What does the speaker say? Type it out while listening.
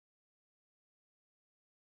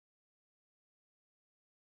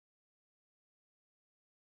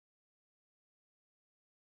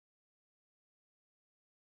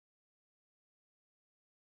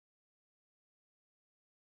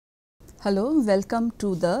Hello, welcome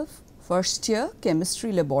to the first year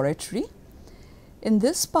chemistry laboratory. In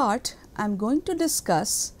this part, I am going to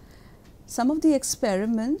discuss some of the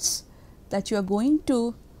experiments that you are going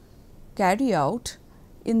to carry out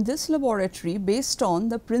in this laboratory based on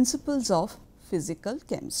the principles of physical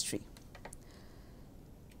chemistry.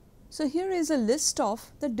 So, here is a list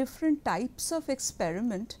of the different types of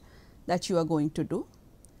experiment that you are going to do.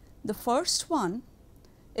 The first one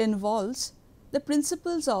involves the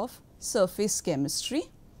principles of surface chemistry,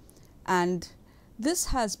 and this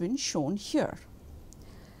has been shown here.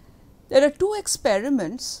 There are two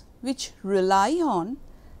experiments which rely on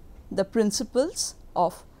the principles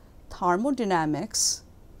of thermodynamics,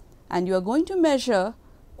 and you are going to measure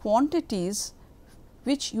quantities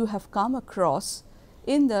which you have come across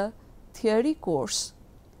in the theory course,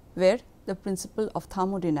 where the principle of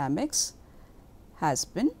thermodynamics has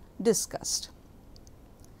been discussed.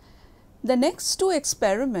 The next two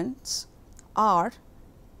experiments are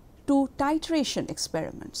two titration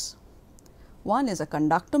experiments. One is a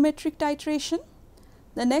conductometric titration,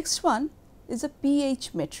 the next one is a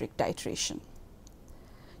pH metric titration.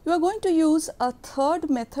 You are going to use a third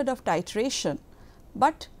method of titration,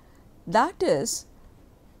 but that is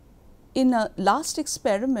in a last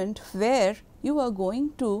experiment where you are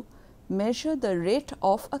going to measure the rate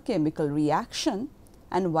of a chemical reaction,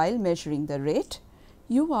 and while measuring the rate,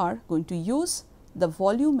 you are going to use the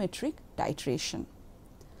volumetric titration.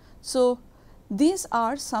 So, these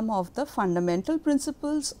are some of the fundamental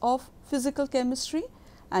principles of physical chemistry,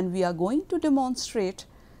 and we are going to demonstrate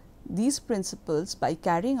these principles by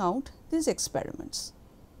carrying out these experiments.